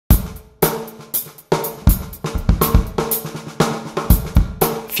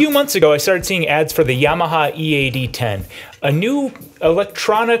few months ago, I started seeing ads for the Yamaha EAD10, a new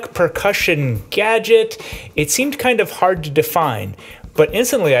electronic percussion gadget. It seemed kind of hard to define, but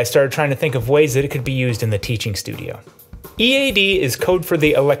instantly I started trying to think of ways that it could be used in the teaching studio. EAD is code for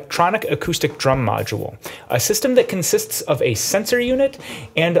the Electronic Acoustic Drum Module, a system that consists of a sensor unit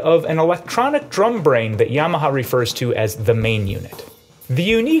and of an electronic drum brain that Yamaha refers to as the main unit. The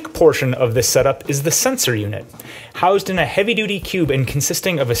unique portion of this setup is the sensor unit, housed in a heavy-duty cube and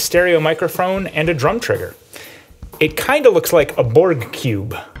consisting of a stereo microphone and a drum trigger. It kinda looks like a Borg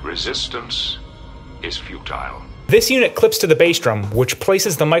cube. Resistance is futile. This unit clips to the bass drum, which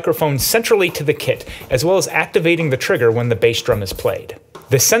places the microphone centrally to the kit, as well as activating the trigger when the bass drum is played.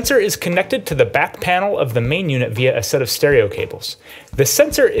 The sensor is connected to the back panel of the main unit via a set of stereo cables. The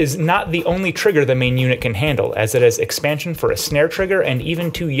sensor is not the only trigger the main unit can handle, as it has expansion for a snare trigger and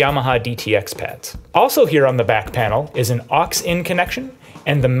even 2 Yamaha DTX pads. Also here on the back panel is an aux-in connection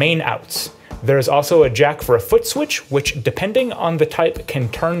and the main outs. There is also a jack for a foot switch, which depending on the type can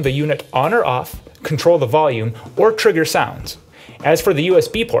turn the unit on or off, control the volume, or trigger sounds. As for the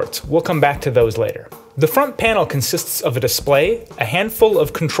USB ports, we'll come back to those later. The front panel consists of a display, a handful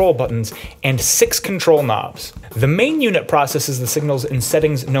of control buttons, and 6 control knobs. The main unit processes the signals in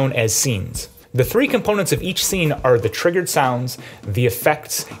settings known as scenes. The 3 components of each scene are the triggered sounds, the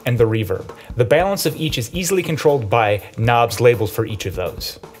effects, and the reverb. The balance of each is easily controlled by knobs labeled for each of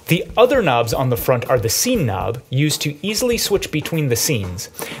those. The other knobs on the front are the scene knob, used to easily switch between the scenes,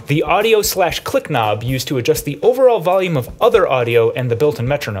 the audio/click knob used to adjust the overall volume of other audio and the built-in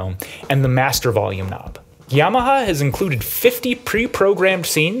metronome, and the master volume knob. Yamaha has included 50 pre-programmed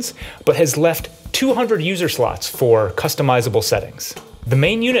scenes, but has left 200 user slots for customizable settings. The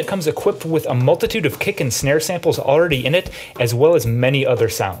main unit comes equipped with a multitude of kick and snare samples already in it, as well as many other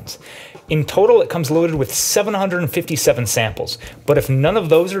sounds. In total, it comes loaded with 757 samples, but if none of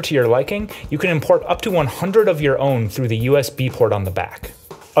those are to your liking, you can import up to 100 of your own through the USB port on the back.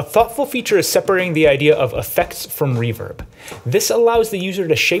 A thoughtful feature is separating the idea of effects from reverb. This allows the user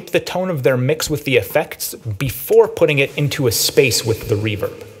to shape the tone of their mix with the effects before putting it into a space with the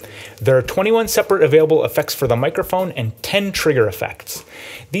reverb. There are 21 separate available effects for the microphone and 10 trigger effects.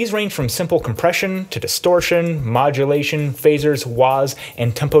 These range from simple compression to distortion, modulation, phasers, wahs,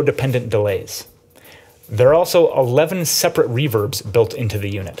 and tempo-dependent delays. There are also 11 separate reverbs built into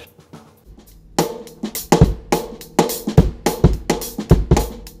the unit.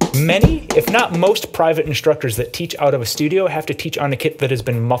 Many, if not most, private instructors that teach out of a studio have to teach on a kit that has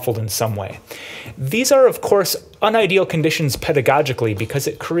been muffled in some way. These are, of course, unideal conditions pedagogically because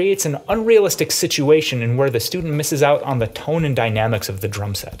it creates an unrealistic situation in where the student misses out on the tone and dynamics of the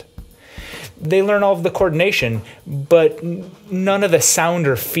drum set. They learn all of the coordination, but none of the sound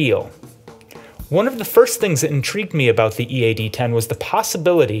or feel. One of the first things that intrigued me about the EAD10 was the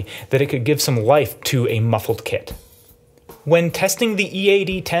possibility that it could give some life to a muffled kit. When testing the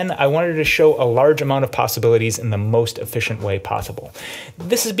EAD10, I wanted to show a large amount of possibilities in the most efficient way possible.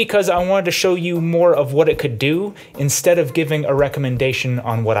 This is because I wanted to show you more of what it could do instead of giving a recommendation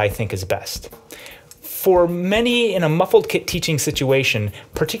on what I think is best. For many in a muffled kit teaching situation,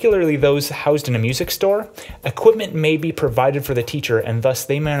 particularly those housed in a music store, equipment may be provided for the teacher and thus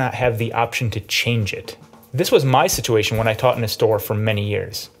they may not have the option to change it. This was my situation when I taught in a store for many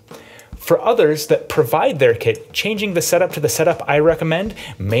years. For others that provide their kit, changing the setup to the setup I recommend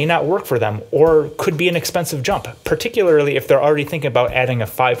may not work for them or could be an expensive jump, particularly if they're already thinking about adding a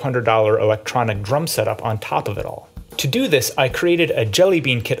 $500 electronic drum setup on top of it all. To do this, I created a jelly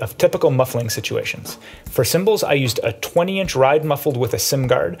bean kit of typical muffling situations. For cymbals, I used a 20-inch ride muffled with a SIM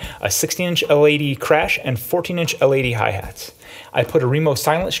guard, a 16-inch L80 crash, and 14-inch L80 hi-hats. I put a Remo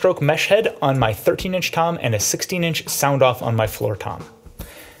silent stroke mesh head on my 13-inch tom and a 16-inch sound off on my floor tom.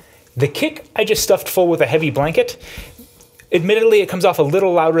 The kick I just stuffed full with a heavy blanket. Admittedly, it comes off a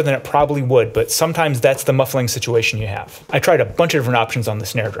little louder than it probably would, but sometimes that's the muffling situation you have. I tried a bunch of different options on the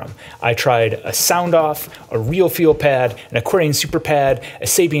snare drum. I tried a sound off, a real feel pad, an accordion super pad, a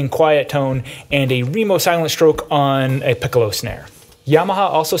Sabian quiet tone, and a Remo silent stroke on a piccolo snare. Yamaha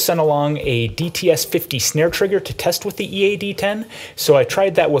also sent along a DTS-50 snare trigger to test with the EAD10, so I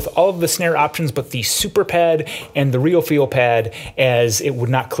tried that with all of the snare options but the super pad and the real feel pad, as it would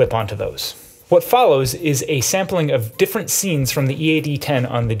not clip onto those. What follows is a sampling of different scenes from the EAD10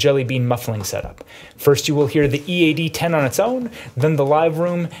 on the Jelly Bean muffling setup. First you will hear the EAD10 on its own, then the live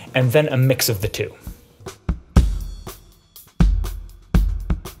room, and then a mix of the two.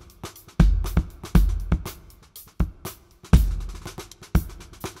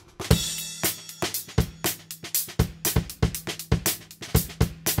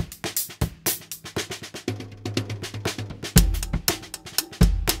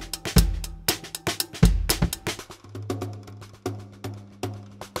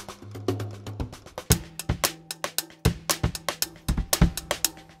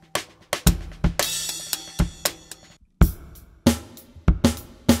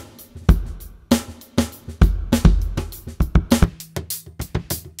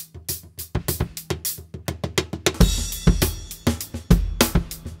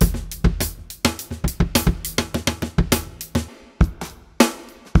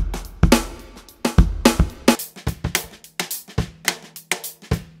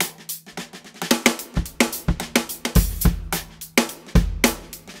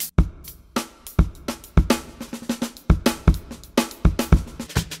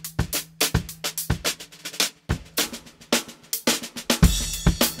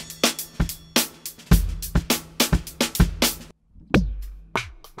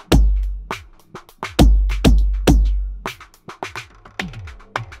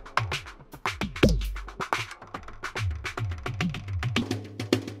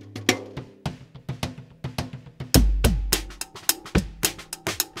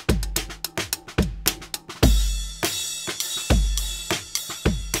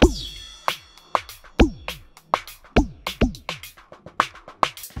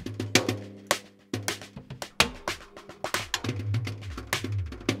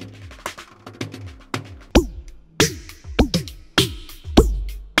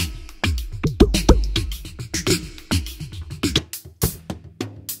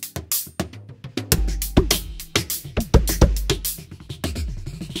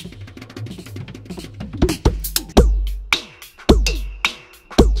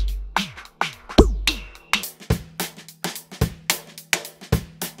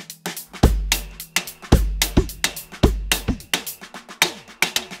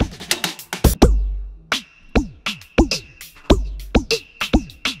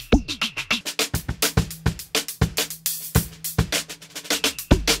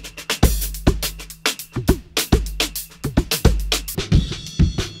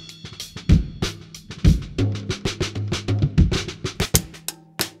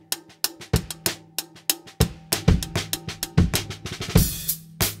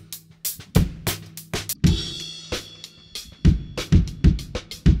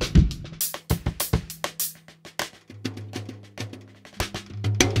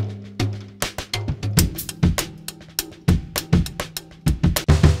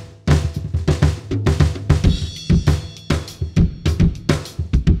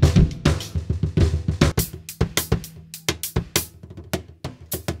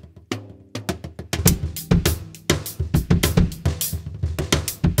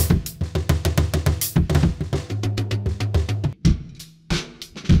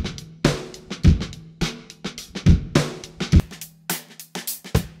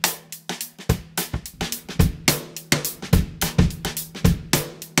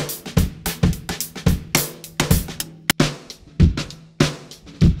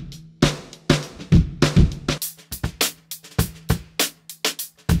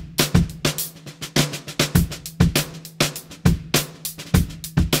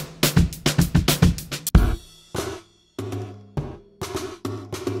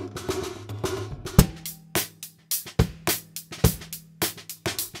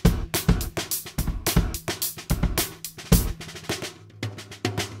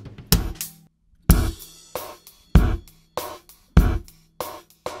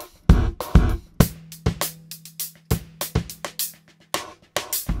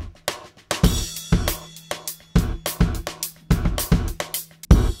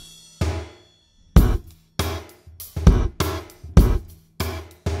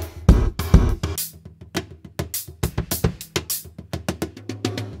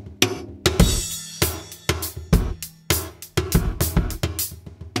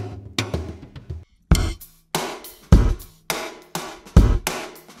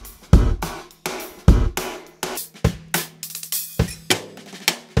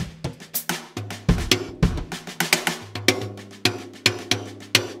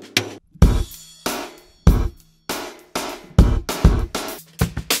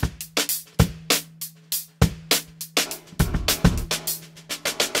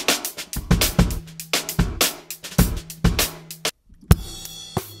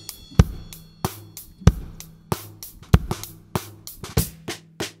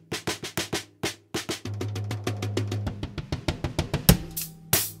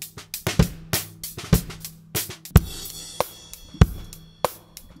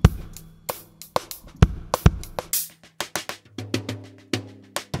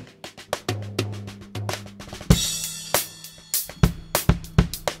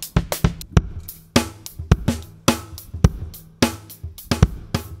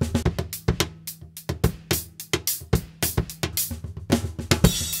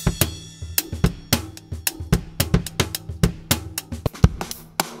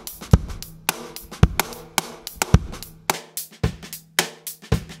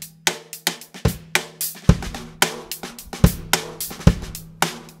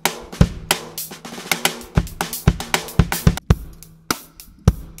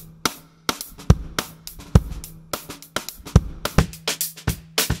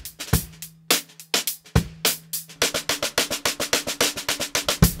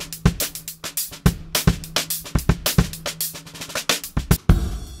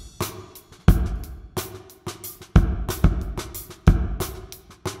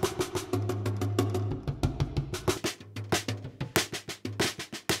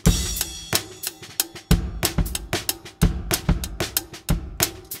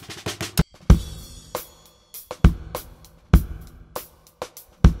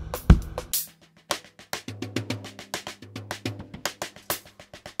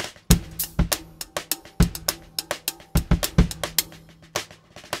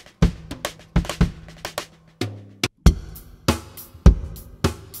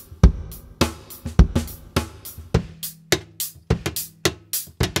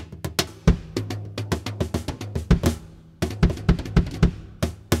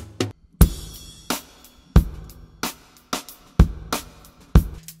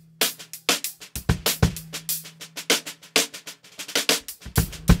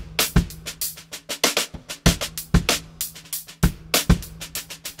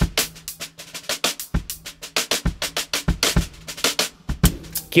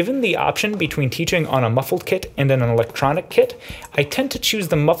 Given the option between teaching on a muffled kit and an electronic kit, I tend to choose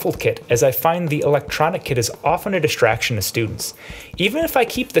the muffled kit as I find the electronic kit is often a distraction to students. Even if I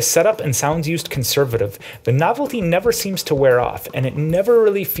keep the setup and sounds used conservative, the novelty never seems to wear off, and it never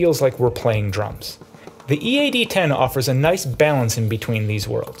really feels like we're playing drums. The EAD10 offers a nice balance in between these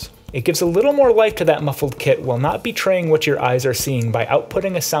worlds. It gives a little more life to that muffled kit while not betraying what your eyes are seeing by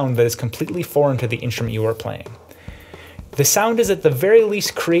outputting a sound that is completely foreign to the instrument you are playing. The sound is at the very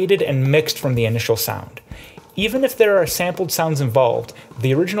least created and mixed from the initial sound. Even if there are sampled sounds involved,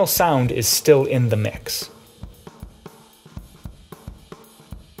 the original sound is still in the mix.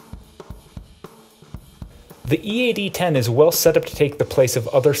 The EAD10 is well set up to take the place of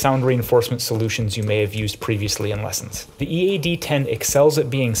other sound reinforcement solutions you may have used previously in lessons. The EAD10 excels at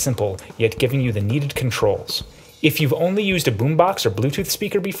being simple, yet giving you the needed controls. If you've only used a boombox or Bluetooth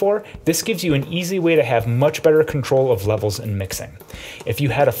speaker before, this gives you an easy way to have much better control of levels and mixing. If you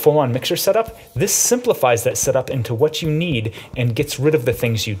had a full-on mixer setup, this simplifies that setup into what you need and gets rid of the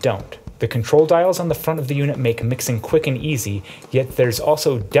things you don't. The control dials on the front of the unit make mixing quick and easy, yet there's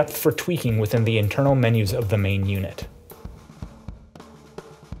also depth for tweaking within the internal menus of the main unit.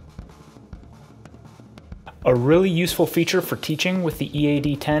 A really useful feature for teaching with the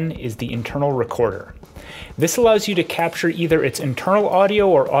EAD10 is the internal recorder. This allows you to capture either its internal audio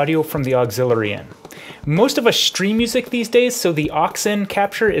or audio from the auxiliary in. Most of us stream music these days, so the aux-in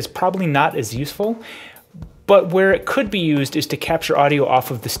capture is probably not as useful, but where it could be used is to capture audio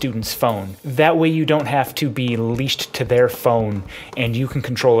off of the student's phone. That way you don't have to be leashed to their phone and you can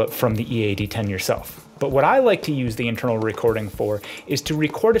control it from the EAD10 yourself. But what I like to use the internal recording for is to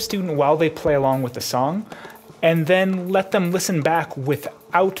record a student while they play along with the song and then let them listen back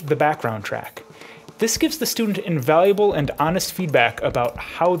without the background track. This gives the student invaluable and honest feedback about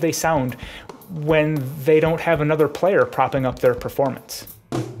how they sound when they don't have another player propping up their performance.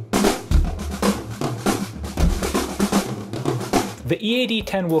 The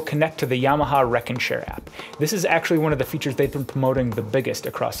EAD10 will connect to the Yamaha Rec and Share app. This is actually one of the features they've been promoting the biggest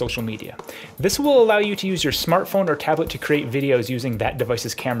across social media. This will allow you to use your smartphone or tablet to create videos using that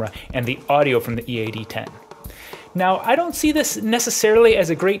device's camera and the audio from the EAD10. Now, I don't see this necessarily as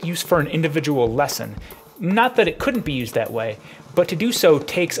a great use for an individual lesson. Not that it couldn't be used that way, but to do so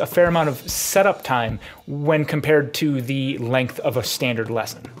takes a fair amount of setup time when compared to the length of a standard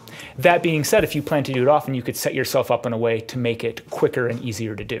lesson. That being said, if you plan to do it often, you could set yourself up in a way to make it quicker and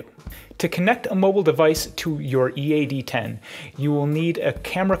easier to do. To connect a mobile device to your EAD10, you will need a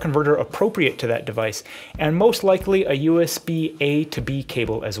camera converter appropriate to that device, and most likely a USB A to B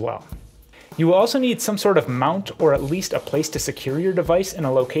cable as well. You will also need some sort of mount or at least a place to secure your device in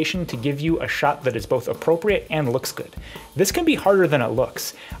a location to give you a shot that is both appropriate and looks good. This can be harder than it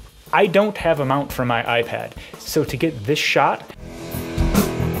looks. I don't have a mount for my iPad, so to get this shot,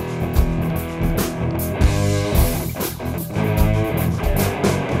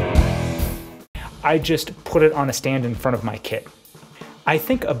 I just put it on a stand in front of my kit. I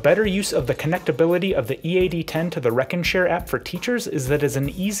think a better use of the connectability of the EAD10 to the Rec and Share app for teachers is that it's an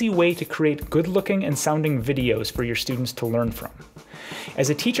easy way to create good-looking and sounding videos for your students to learn from.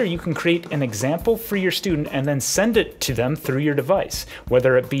 As a teacher, you can create an example for your student and then send it to them through your device,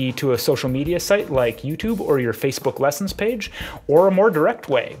 whether it be to a social media site like YouTube or your Facebook lessons page, or a more direct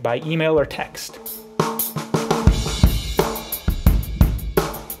way by email or text.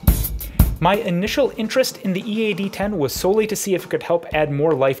 My initial interest in the EAD10 was solely to see if it could help add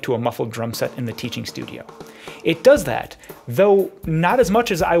more life to a muffled drum set in the teaching studio. It does that, though not as much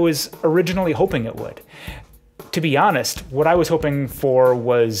as I was originally hoping it would. To be honest, what I was hoping for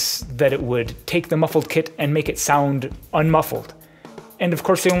was that it would take the muffled kit and make it sound unmuffled. And of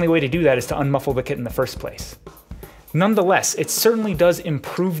course the only way to do that is to unmuffle the kit in the first place. Nonetheless, it certainly does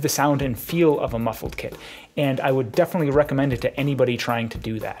improve the sound and feel of a muffled kit, and I would definitely recommend it to anybody trying to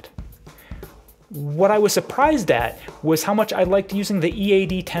do that. What I was surprised at was how much I liked using the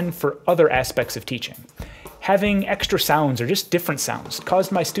EAD10 for other aspects of teaching. Having extra sounds or just different sounds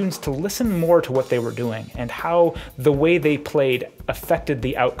caused my students to listen more to what they were doing and how the way they played affected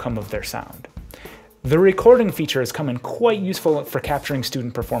the outcome of their sound. The recording feature has come in quite useful for capturing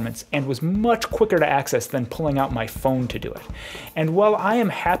student performance and was much quicker to access than pulling out my phone to do it. And while I am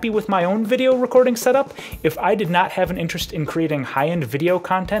happy with my own video recording setup, if I did not have an interest in creating high-end video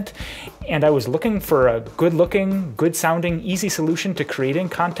content and I was looking for a good-looking, good-sounding, easy solution to creating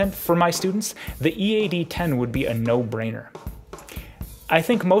content for my students, the EAD10 would be a no-brainer. I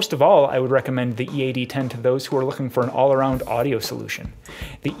think most of all, I would recommend the EAD10 to those who are looking for an all-around audio solution.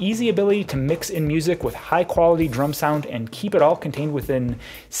 The easy ability to mix in music with high-quality drum sound and keep it all contained within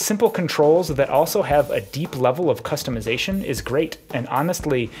simple controls that also have a deep level of customization is great, and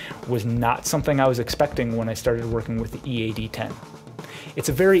honestly was not something I was expecting when I started working with the EAD10. It's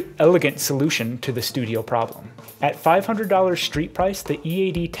a very elegant solution to the studio problem. At $500 street price, the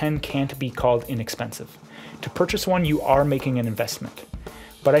EAD10 can't be called inexpensive. To purchase one, you are making an investment.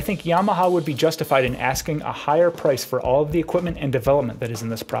 But I think Yamaha would be justified in asking a higher price for all of the equipment and development that is in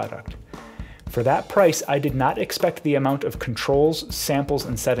this product. For that price, I did not expect the amount of controls, samples,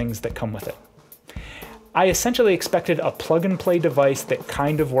 and settings that come with it. I essentially expected a plug-and-play device that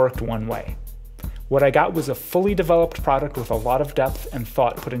kind of worked one way. What I got was a fully developed product with a lot of depth and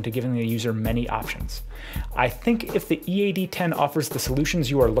thought put into giving the user many options. I think if the EAD10 offers the solutions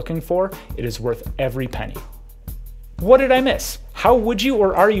you are looking for, it is worth every penny. What did I miss? How would you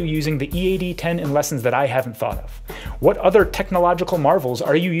or are you using the EAD10 in lessons that I haven't thought of? What other technological marvels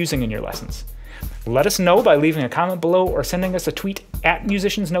are you using in your lessons? Let us know by leaving a comment below or sending us a tweet at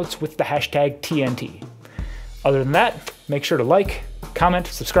musiciansnotes with the hashtag TNT. Other than that, make sure to like, comment,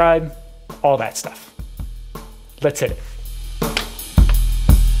 subscribe, all that stuff. Let's hit it.